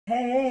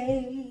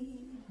Hey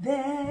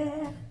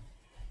there,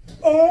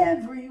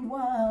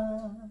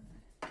 everyone,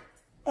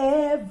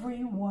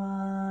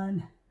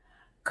 everyone,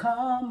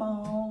 come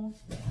on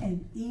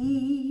and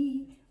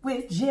eat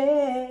with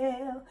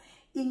jail,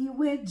 eat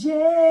with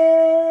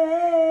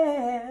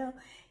jail,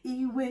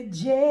 eat with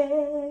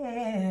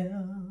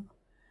jail.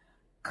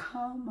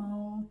 Come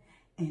on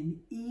and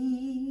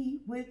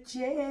eat with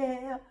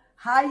jail.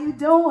 How you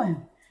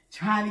doing?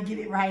 Trying to get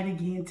it right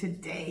again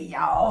today,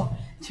 y'all.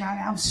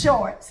 I'm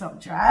short, so I'm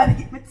trying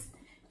to get my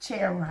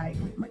chair right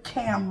with my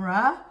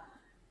camera.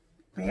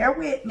 Bear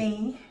with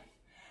me.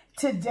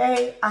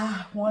 Today,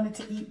 I wanted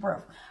to eat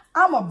breakfast.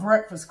 I'm a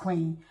breakfast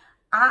queen.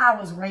 I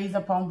was raised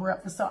up on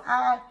breakfast, so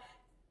I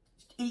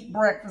eat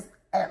breakfast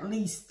at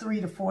least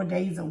 3 to 4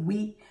 days a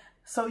week.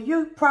 So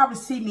you probably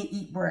see me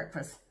eat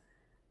breakfast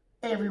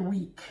every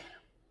week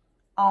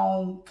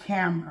on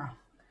camera.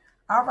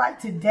 All right,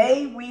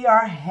 today we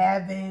are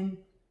having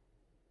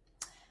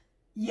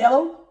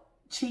yellow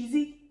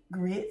cheesy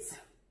grits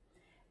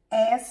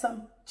and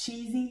some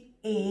cheesy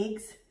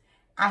eggs.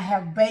 I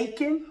have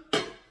bacon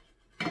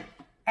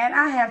and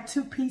I have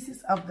 2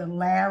 pieces of the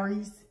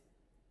Larry's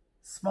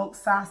smoked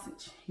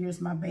sausage.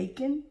 Here's my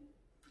bacon.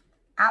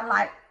 I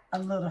like a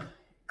little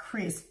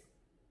crisp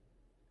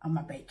on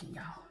my bacon,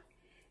 y'all.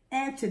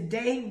 And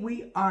today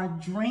we are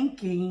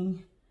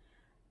drinking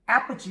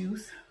apple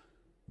juice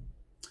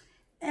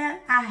and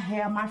I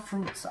have my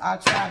fruit. So I'll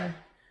try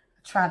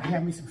to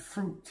have me some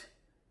fruit.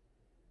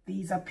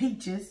 These are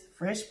peaches,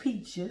 fresh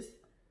peaches.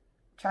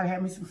 Try to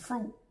have me some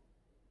fruit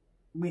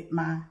with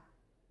my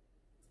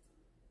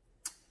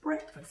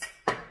breakfast.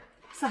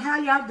 So how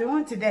y'all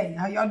doing today?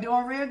 Are y'all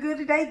doing real good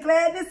today?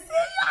 Glad to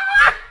see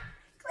ya.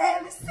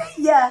 Glad to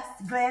see ya.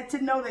 Glad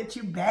to know that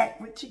you back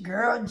with your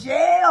girl,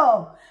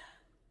 Jill.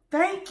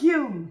 Thank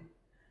you.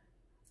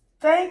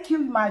 Thank you,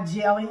 my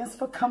Jellians,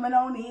 for coming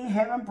on in,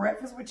 having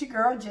breakfast with your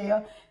girl,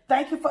 Jill.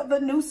 Thank you for the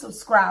new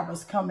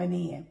subscribers coming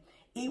in.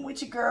 Eat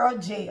with your girl,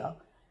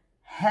 Jill.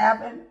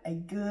 Having a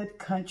good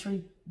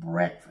country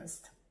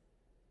breakfast.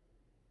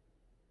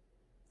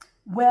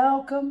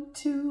 Welcome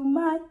to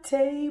my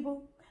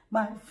table,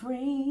 my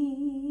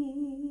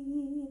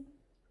friend.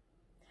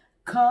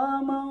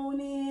 Come on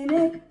in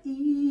and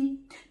eat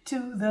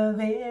to the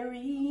very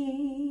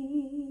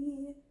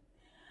end.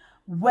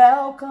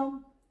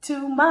 Welcome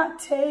to my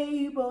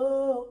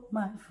table,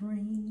 my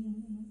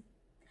friend.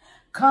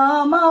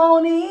 Come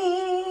on in.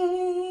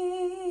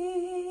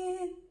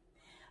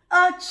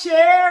 A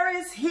chair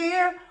is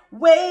here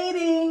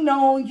waiting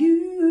on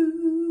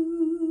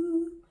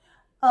you.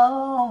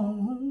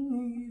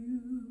 On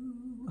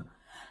you.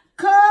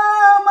 Come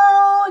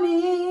on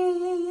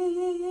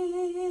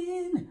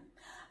in.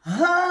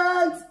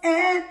 Hugs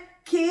and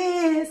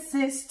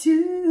kisses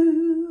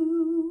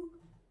too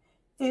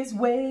is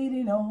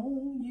waiting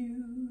on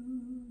you.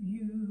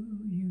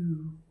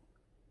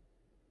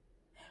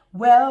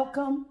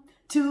 Welcome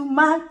to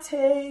my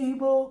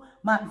table,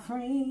 my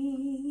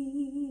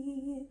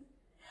friend.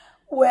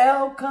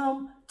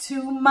 Welcome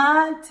to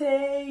my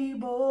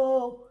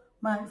table,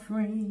 my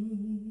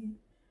friend.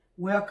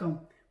 Welcome.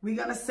 We're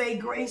going to say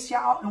grace,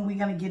 y'all, and we're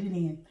going to get it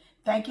in.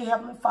 Thank you,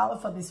 Heavenly Father,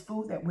 for this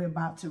food that we're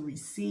about to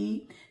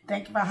receive.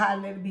 Thank you for how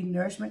let it be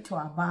nourishment to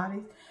our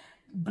bodies.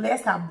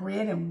 Bless our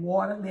bread and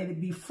water. Let it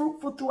be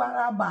fruitful throughout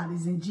our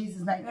bodies in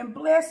Jesus' name. And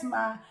bless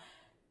my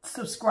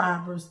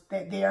subscribers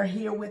that they are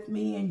here with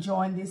me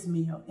enjoying this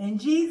meal. In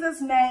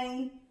Jesus'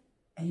 name,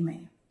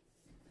 amen.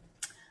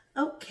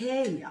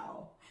 Okay,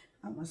 y'all.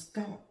 I'm going to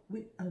start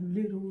with a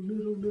little.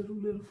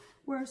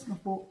 Where's my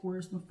fork?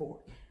 Where's my fork?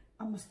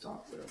 I'm going to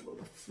start with a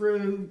little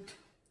fruit.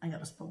 I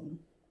got a spoon.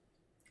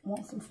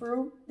 Want some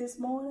fruit this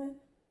morning?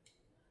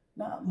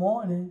 Not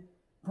morning.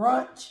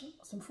 Brunch.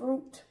 Some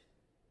fruit.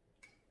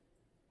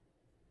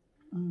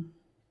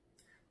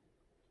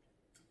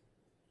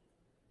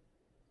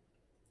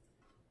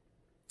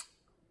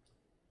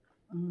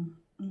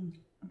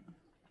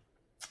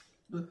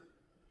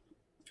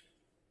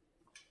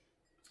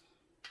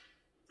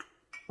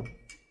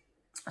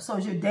 So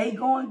is your day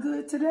going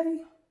good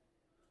today?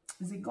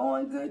 Is it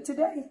going good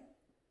today?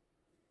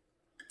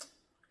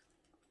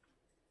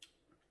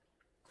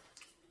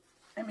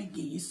 Let me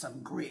give you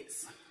some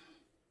grits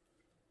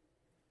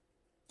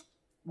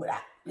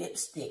without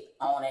lipstick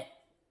on it.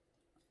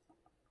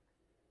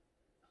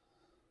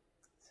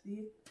 See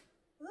it?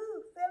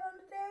 Ooh, fell on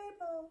the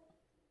table.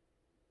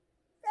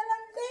 Fell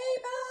on the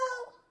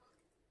table.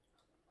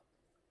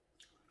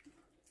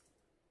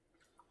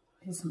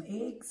 Here's some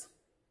eggs.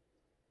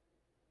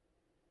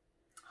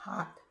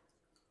 Hot.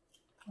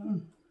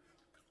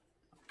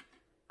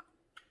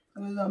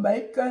 There's some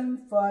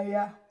bacon for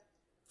ya.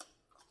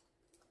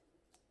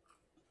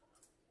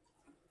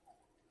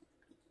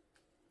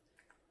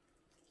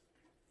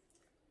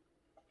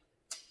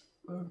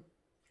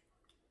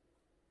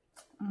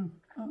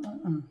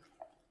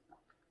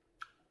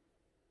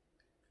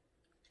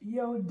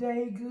 Your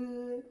day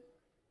good,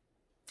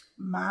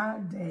 my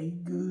day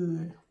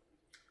good.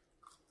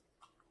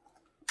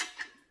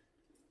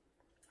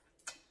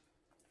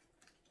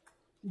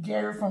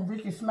 Gary from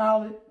Ricky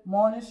Smiley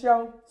Morning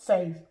Show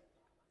says,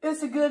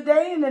 it's a good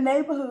day in the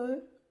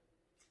neighborhood.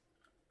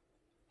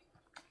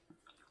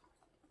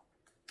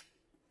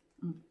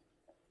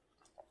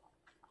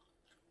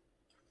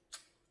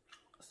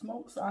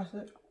 Smoked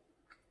sausage.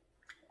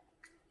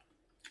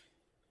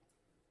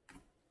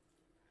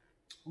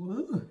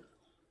 Ooh,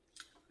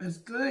 it's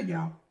good,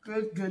 y'all.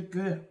 Good, good,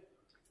 good.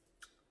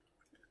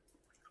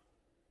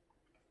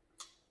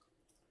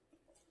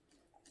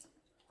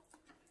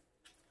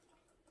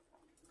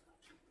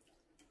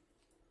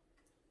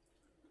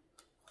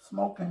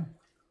 Smoking.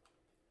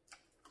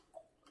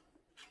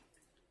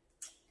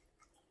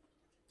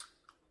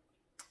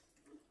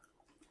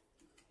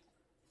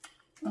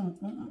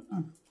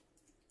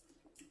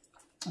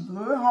 I'm a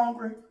little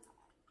hungry.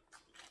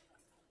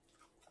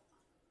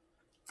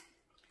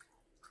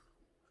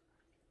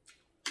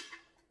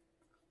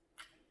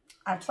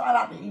 I try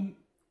not to eat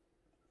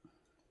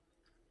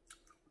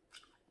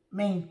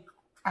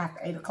after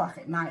 8 o'clock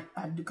at night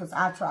because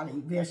I try to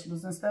eat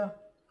vegetables and stuff.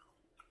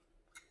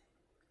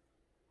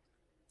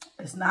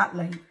 It's not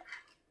late.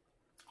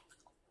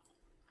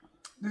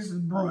 This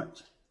is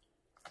brunch.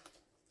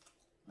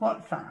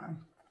 Brunch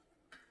time.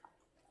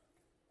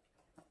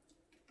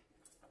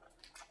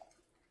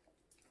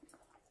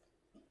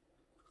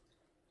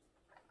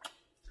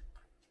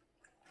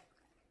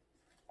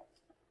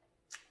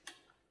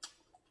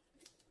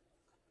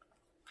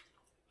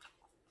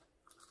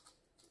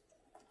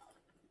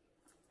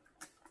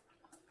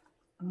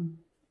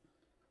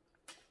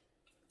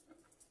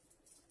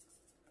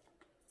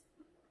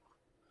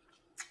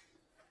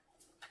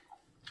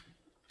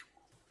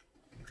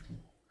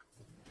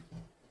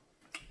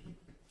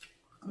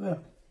 Good.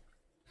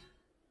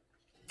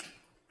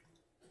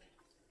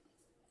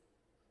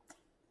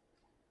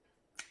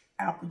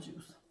 Apple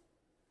juice.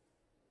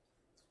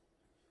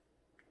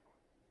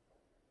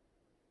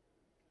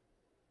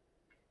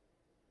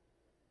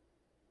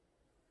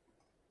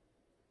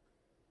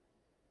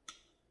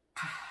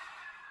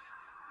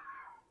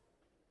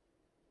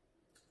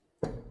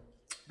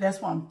 That's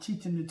why I'm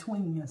teaching the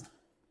twins.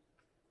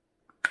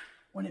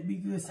 When it be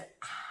good, say,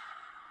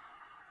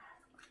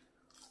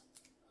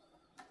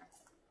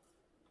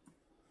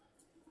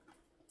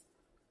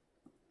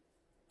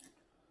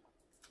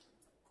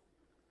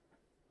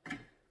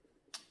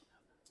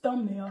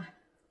 thumbnail.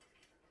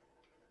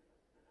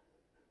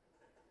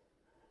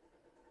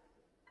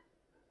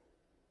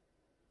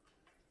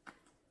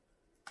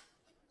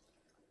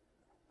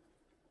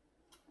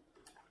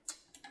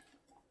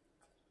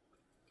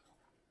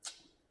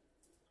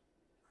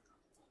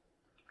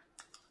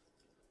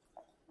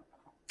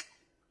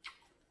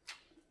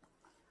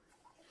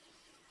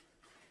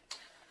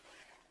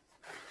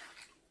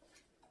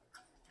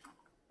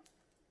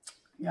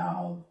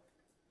 Y'all,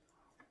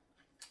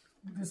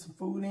 get some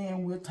food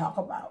in. We'll talk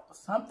about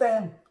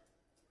something.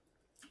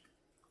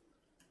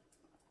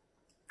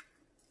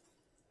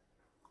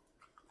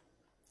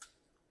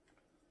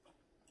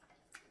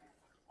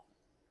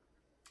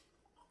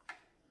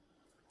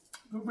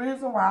 The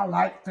reason why I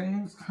like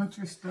things,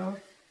 country stuff,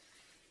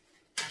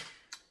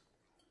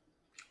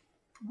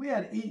 we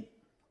had to eat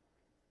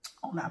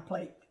on our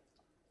plate.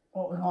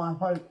 What was on our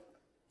plate?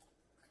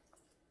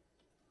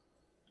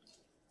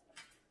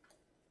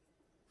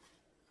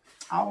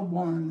 I was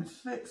born in the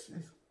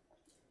 60s,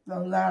 the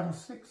latter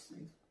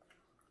 60s.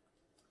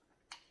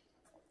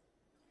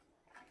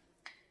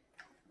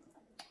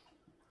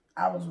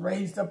 I was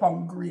raised up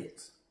on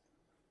grits.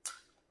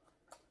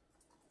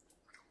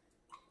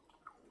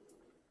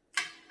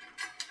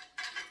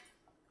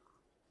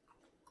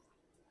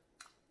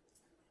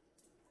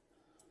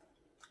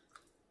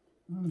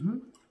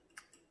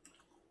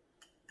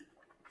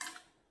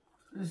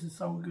 This is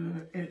so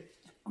good.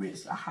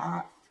 Grits are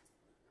hot.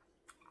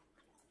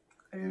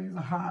 It is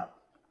hot.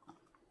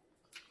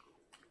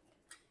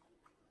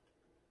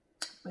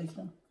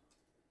 Bacon.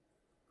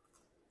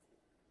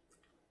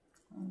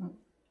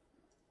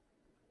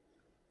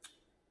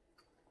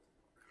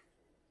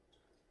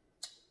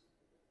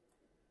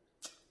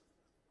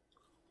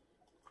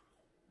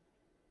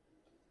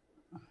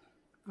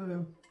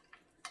 Good.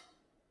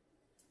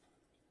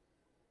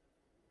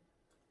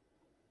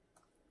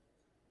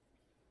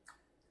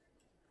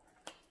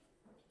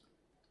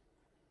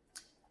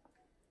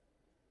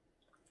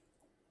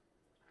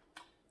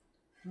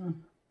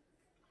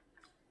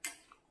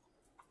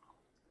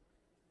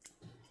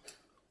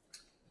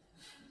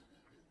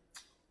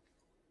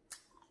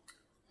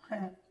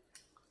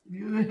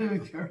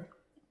 Good girl.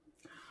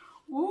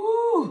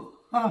 Woo!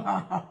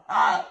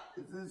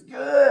 This is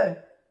good.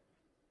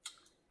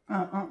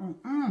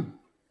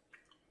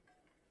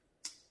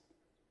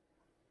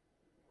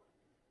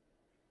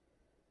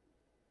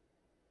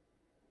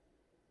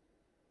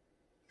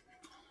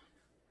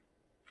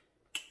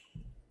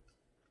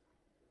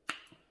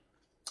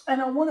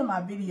 And on one of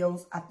my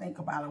videos, I think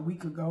about a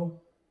week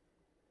ago,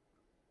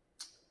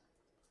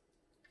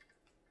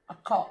 I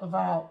talked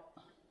about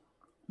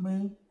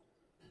me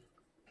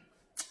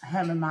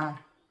having my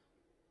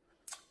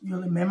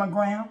yearly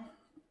mammogram.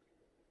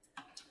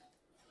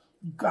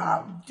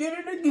 God did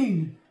it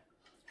again.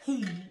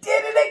 He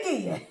did it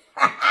again.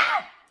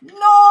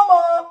 No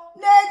more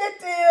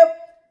negative,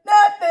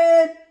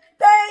 nothing.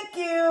 Thank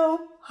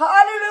you.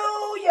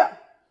 Hallelujah.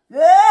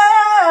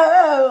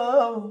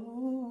 Oh,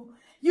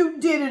 you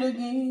did it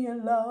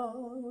again,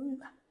 Lord.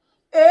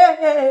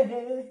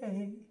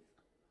 Hey.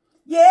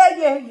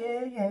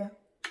 Yeah.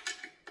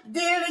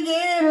 Did it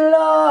again,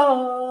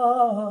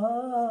 Lord.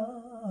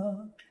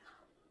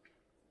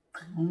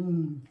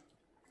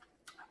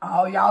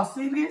 Oh, y'all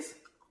see this?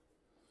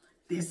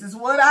 This is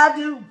what I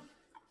do.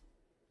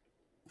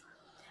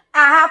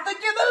 I have to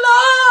give the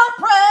Lord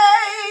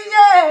praise.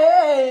 Yeah.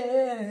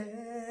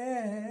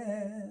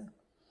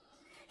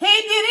 He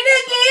did it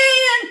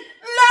again,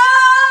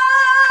 Lord.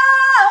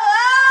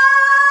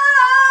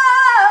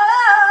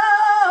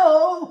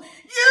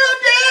 You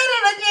did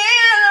it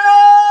again,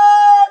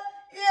 Lord.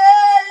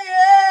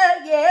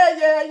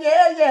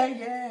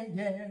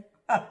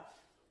 Yeah.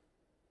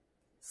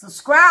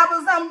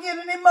 Subscribers, I'm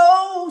getting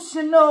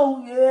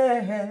emotional,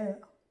 yeah.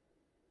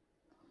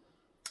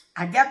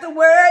 I got the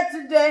word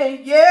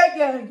today, yeah.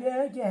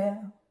 Yeah.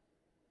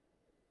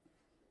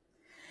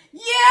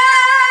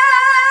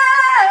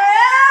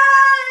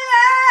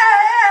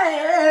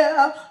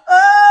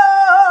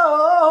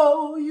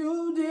 Oh,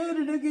 you did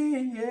it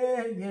again,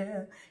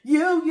 yeah.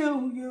 You.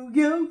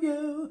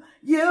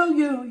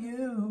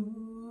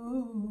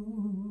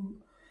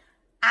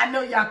 I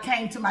know y'all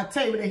came to my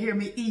table to hear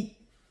me eat.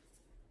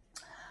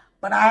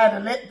 But I had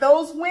to let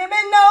those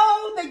women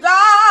know that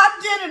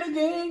God did it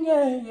again.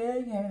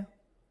 Yeah.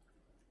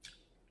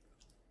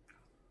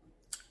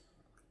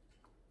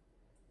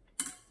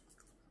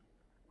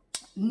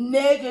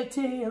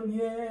 Negative,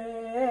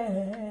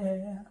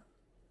 yeah.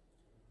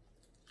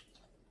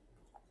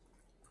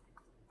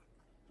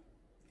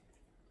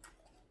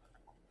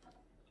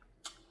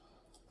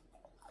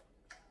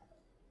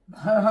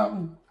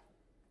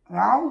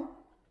 No.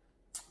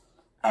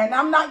 And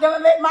I'm not going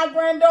to let my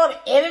granddaughter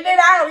edit it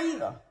out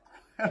either.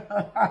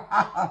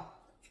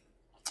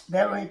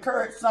 That'll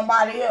encourage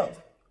somebody else.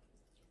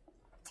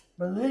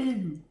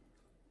 Believe me.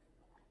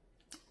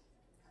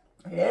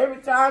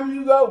 Every time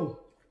you go,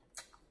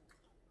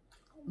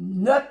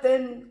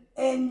 nothing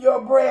in your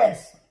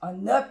breast, or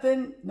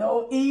nothing,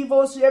 no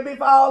evil shall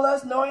befall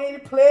us, nor any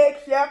plague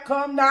shall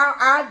come now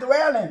our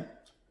dwelling.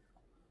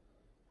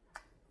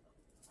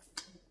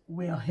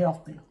 We're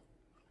healthy.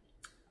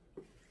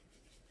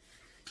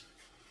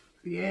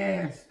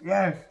 Yes.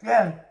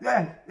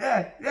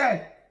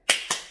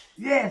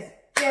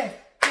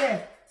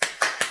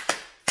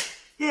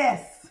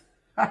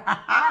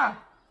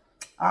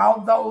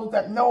 All those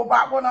that know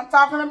about what I'm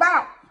talking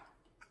about.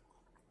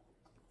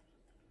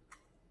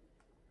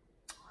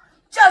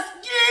 Just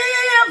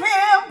give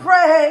him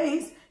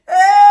praise.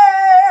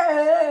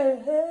 Hey.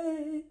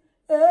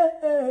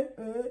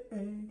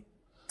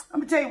 Let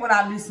me tell you what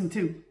I listen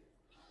to.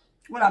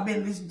 What I've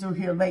been listening to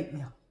here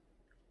lately.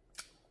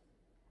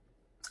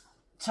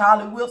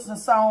 Charlie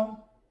Wilson's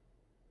song,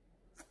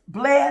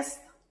 Blessed.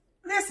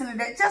 Listen to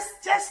that.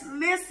 Just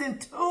listen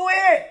to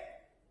it.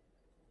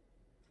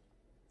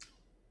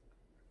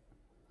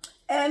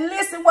 And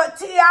listen what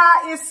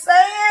T.I. is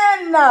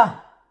saying.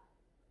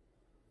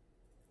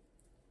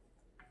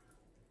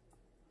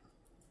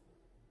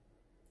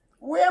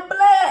 We're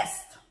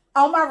blessed.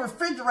 On my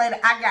refrigerator,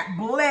 I got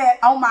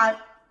blessed. On my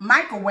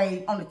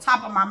microwave, on the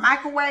top of my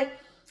microwave,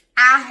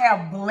 I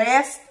have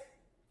blessed.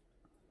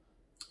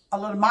 A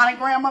little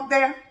monogram up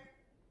there.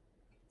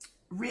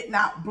 Written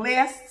out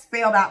blessed,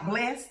 spelled out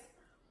blessed.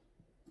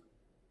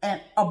 And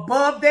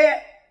above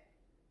that,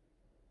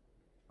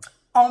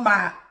 on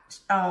my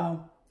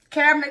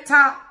cabinet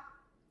top,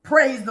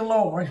 praise the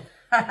Lord.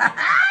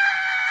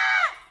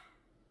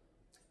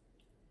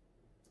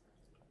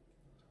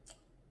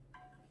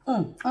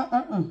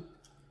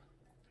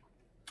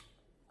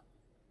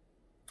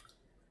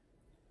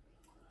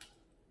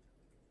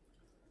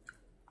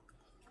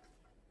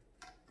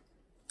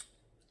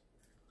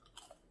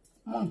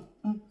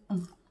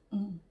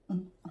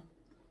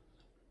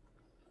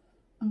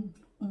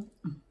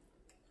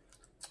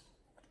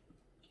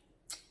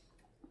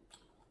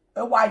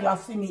 That's why y'all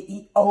see me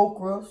eat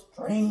okra,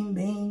 string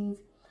beans,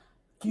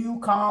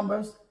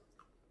 cucumbers.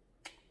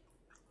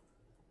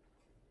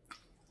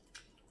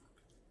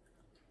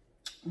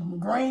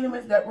 Green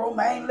is that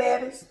romaine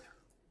lettuce.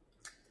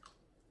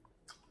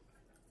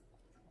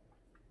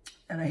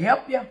 It'll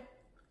help you.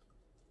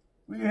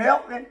 We're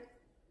helping.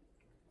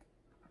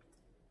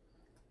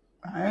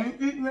 I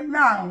ain't eating it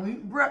now. I'm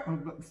eating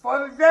breakfast. But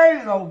before the day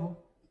is over,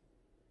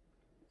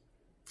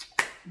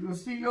 you'll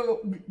see your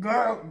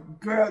girl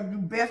you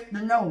best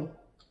to know.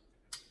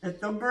 It's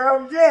the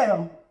girl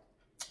jail.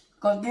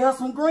 Because there's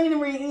some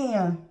greenery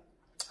in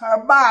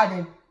her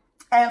body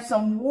and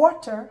some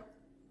water.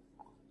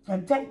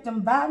 And take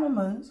them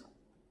vitamins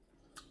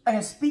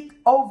and speak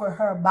over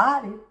her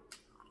body.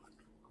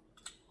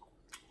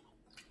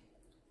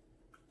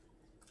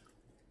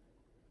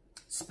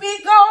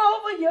 Speak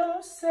over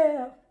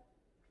yourself.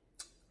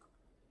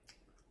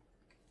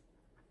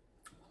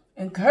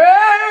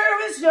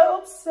 Encourage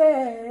yourself.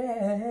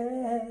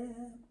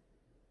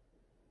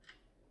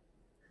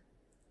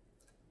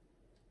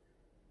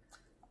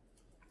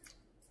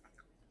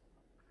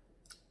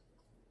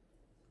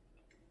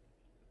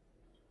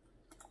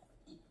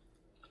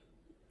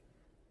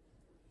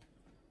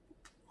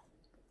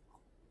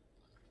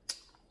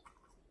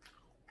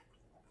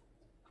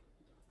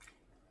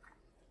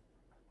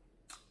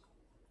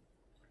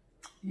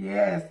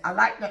 Yes, I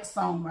like that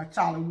song by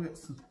Charlie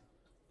Wilson.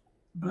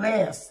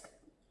 Blessed.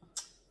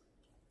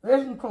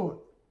 Listen to it.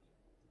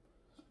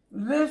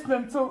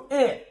 Listen to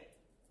it.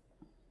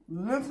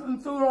 Listen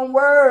to the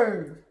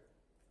words.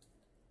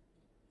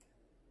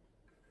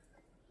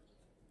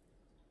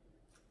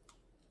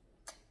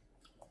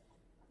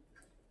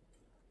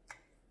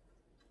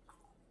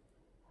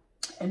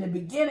 In the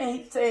beginning,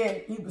 he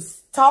said, he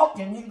was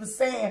talking, he was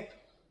saying,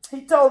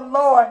 he told the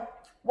Lord,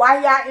 why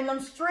he out in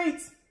them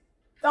streets?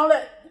 Don't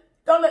let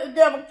the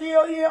devil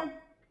kill him.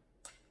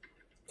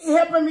 He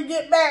help him to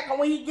get back. And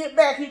when he get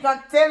back, he's going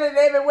to tell it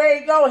everywhere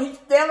he go. He's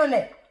telling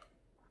it.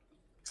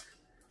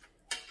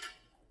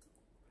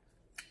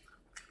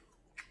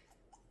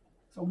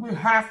 So we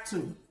have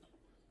to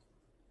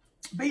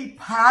be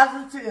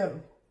positive.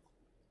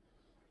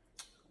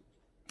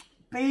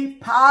 Be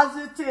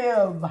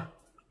positive.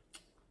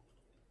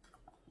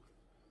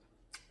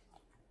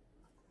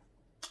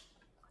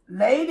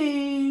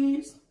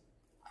 Ladies.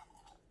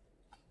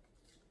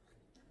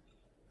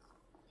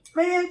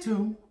 Men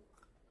too.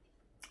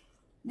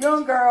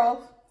 Young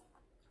girls.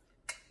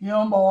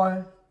 Young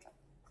boys.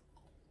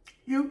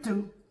 You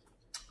too.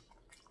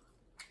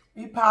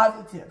 Be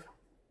positive.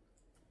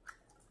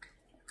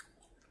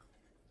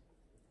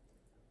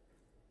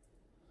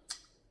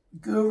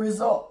 Good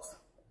results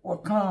will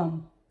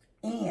come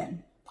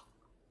in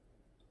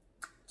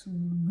to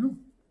you.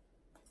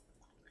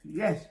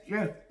 Yes,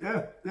 yes,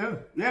 yes, yes,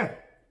 yes.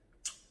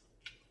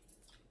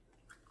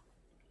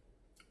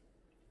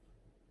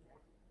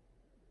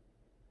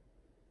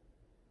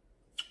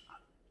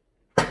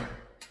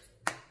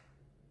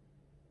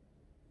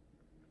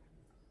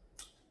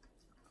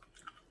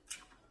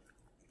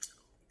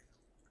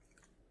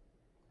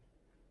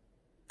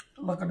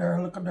 Look at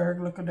there, look at there,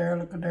 look at there,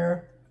 look at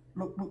there.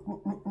 Look, look,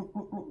 look, look, look,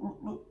 look, look, look,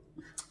 look.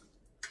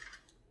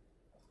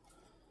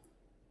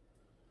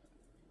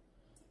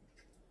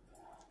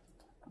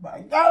 But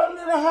I got a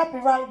little happy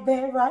right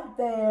there, right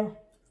there.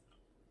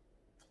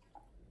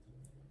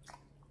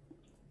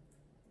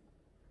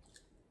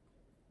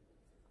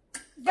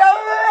 Got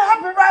a little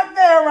happy right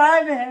there,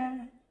 right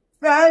there.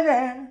 Right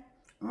there.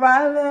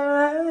 Right there,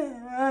 right there,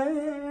 right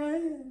there.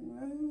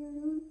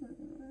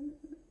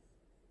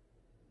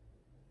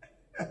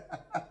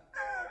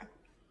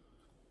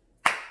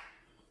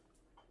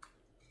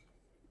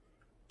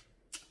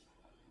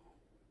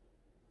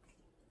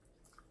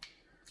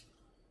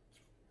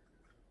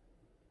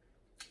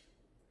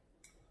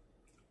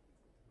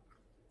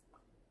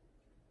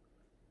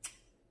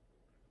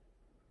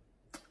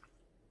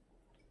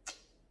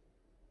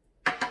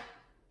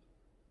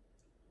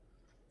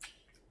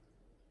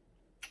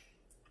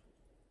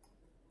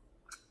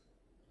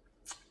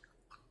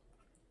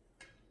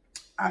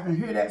 I can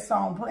hear that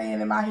song playing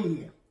in my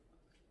head.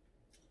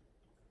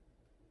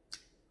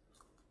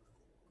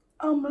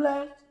 I'm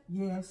blessed,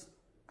 yes.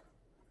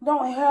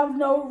 Don't have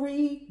no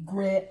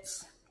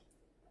regrets.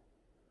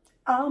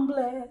 I'm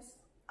blessed,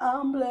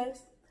 I'm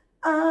blessed,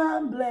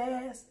 I'm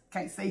blessed.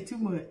 Can't say too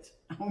much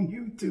on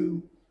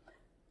YouTube.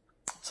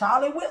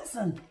 Charlie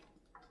Wilson.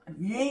 If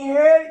you ain't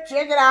heard it,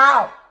 check it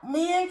out.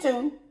 Me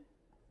too.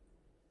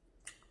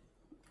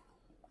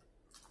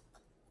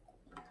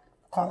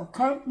 Because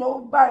can't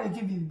nobody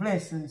give you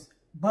blessings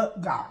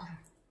but God.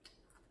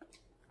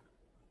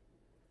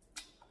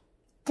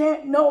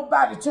 Can't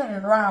nobody turn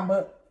it around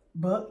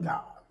but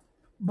God.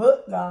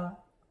 But God.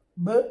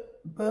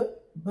 But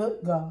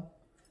God.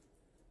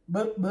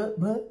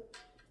 But.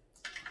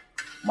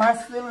 My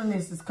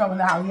silliness is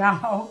coming out,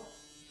 y'all.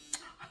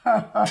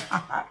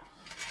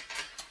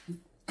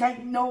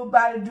 Can't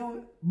nobody do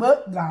it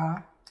but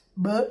God.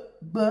 But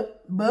God.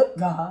 But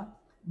God.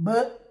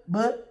 But God.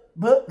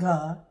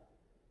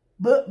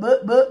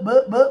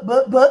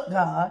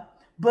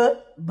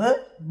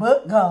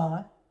 But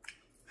God.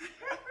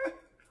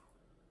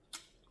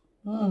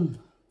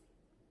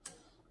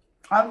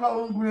 I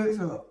roll them grits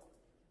up.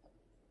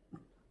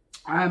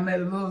 I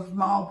made a little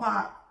small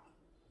pot.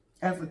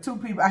 And for 2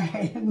 people, I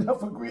had enough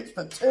for grits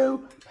for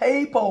 2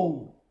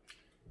 people.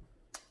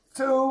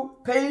 2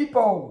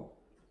 people.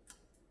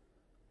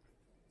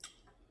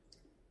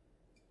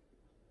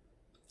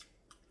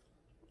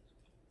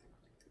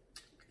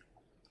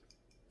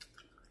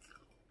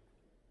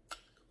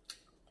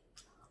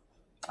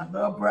 I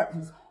love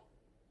breakfast.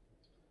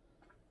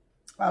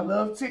 I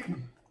love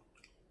chicken.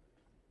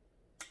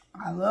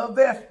 I love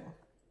vegetables.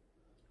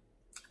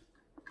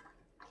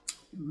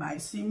 You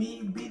might see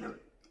me be the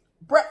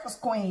breakfast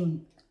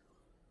queen.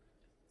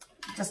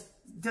 Just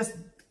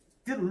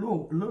get a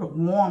little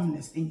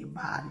warmness in your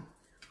body.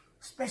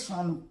 Especially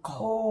on the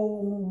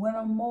cold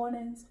winter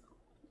mornings.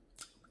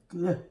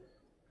 Good.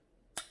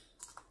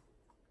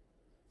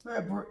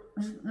 Crunch,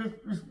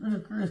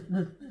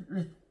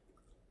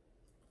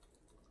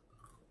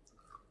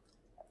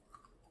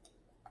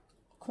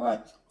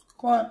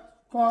 crunch,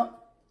 crunch,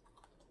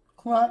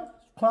 crunch,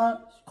 crunch,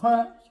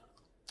 crunch,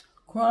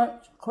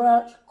 crunch,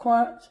 crunch,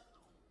 crunch.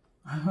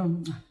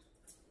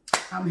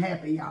 I'm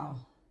happy, y'all.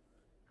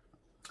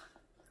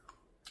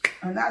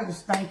 And I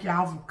just thank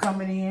y'all for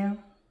coming in.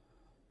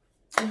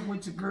 Eat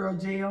with your girl,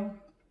 Jill.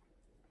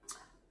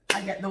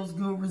 I got those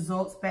good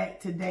results back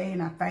today,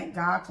 and I thank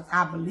God because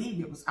I believe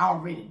it was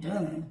already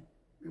done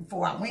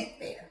before I went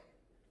there.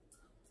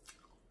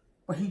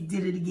 But he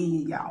did it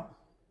again, y'all.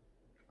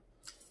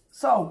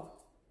 So,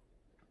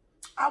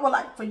 I would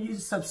like for you to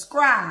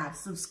subscribe.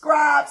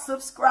 Subscribe,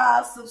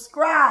 subscribe,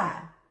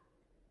 subscribe.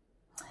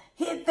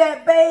 Hit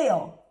that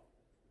bell.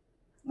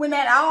 When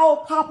that all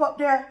pop up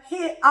there,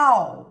 hit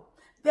all.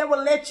 That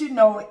will let you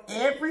know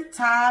every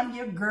time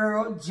your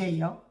girl,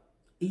 Jill,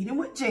 Eating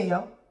with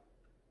Jill,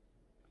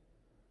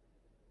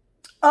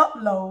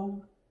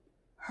 upload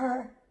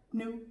her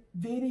new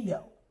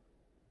video.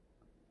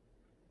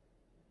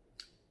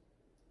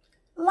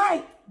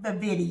 Like the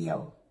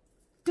video.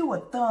 Do a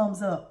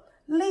thumbs up.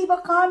 Leave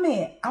a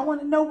comment. I want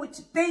to know what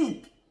you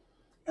think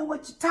and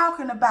what you're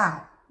talking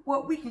about.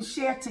 What we can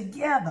share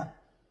together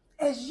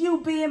as you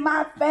being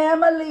my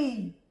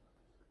family.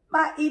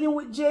 My Eating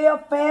with Jill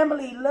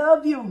family.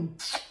 Love you.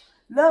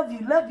 Love you,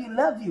 love you,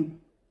 love you.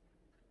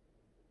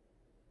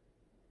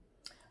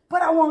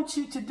 But I want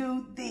you to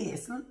do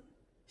this.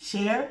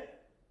 Share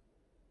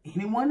it.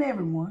 Anyone,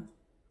 everyone.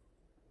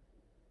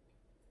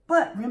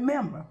 But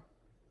remember,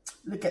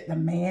 look at the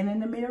man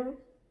in the mirror,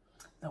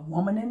 the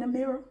woman in the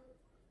mirror,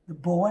 the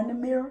boy in the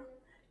mirror,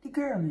 the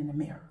girl in the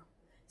mirror.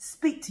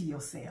 Speak to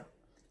yourself.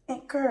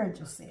 Encourage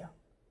yourself.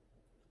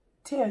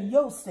 Tell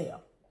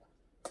yourself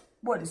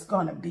what it's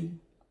going to be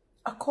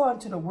according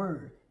to the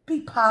word.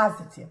 Be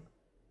positive.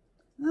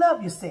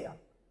 Love yourself.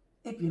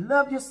 If you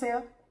love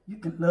yourself, you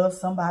can love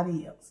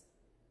somebody else.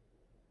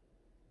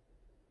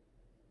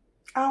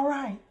 All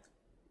right.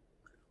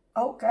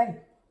 Okay.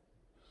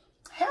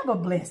 Have a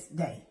blessed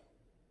day.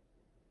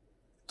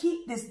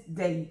 Keep this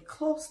day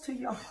close to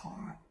your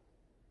heart.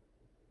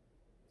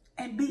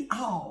 And be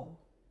all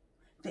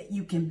that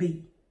you can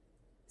be.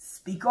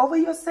 Speak over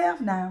yourself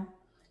now.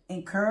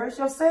 Encourage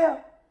yourself.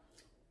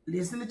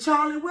 Listen to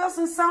Charlie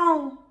Wilson's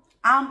song,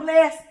 I'm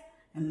Blessed.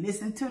 And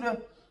listen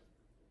to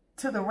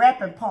the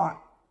rapping part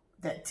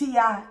that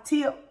T.I.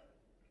 Tip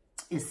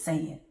is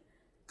saying.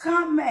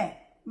 Come back.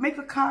 Make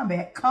a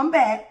comment. Come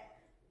back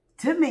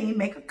to me.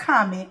 Make a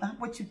comment on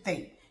what you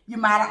think. You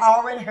might have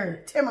already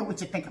heard. Tell me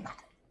what you think about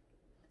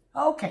it.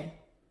 Okay.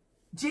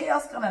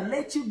 Jill's going to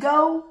let you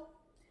go.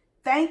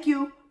 Thank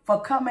you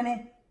for coming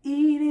in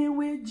Eating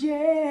with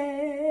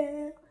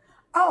Jill.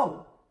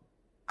 Oh,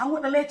 I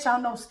want to let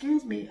y'all know,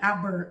 excuse me,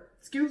 Albert,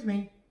 excuse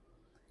me.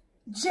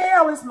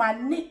 Jill is my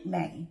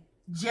nickname.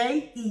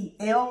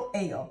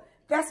 J-E-L-L.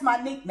 That's my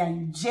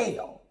nickname,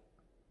 Jill.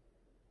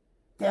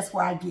 That's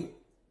where I get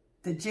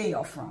the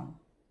jail from.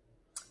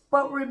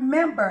 But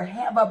remember,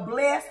 have a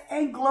blessed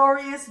and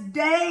glorious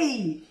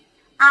day.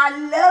 I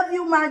love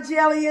you, my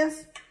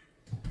jellies.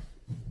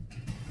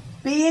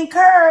 Be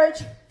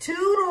encouraged.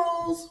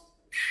 Toodles.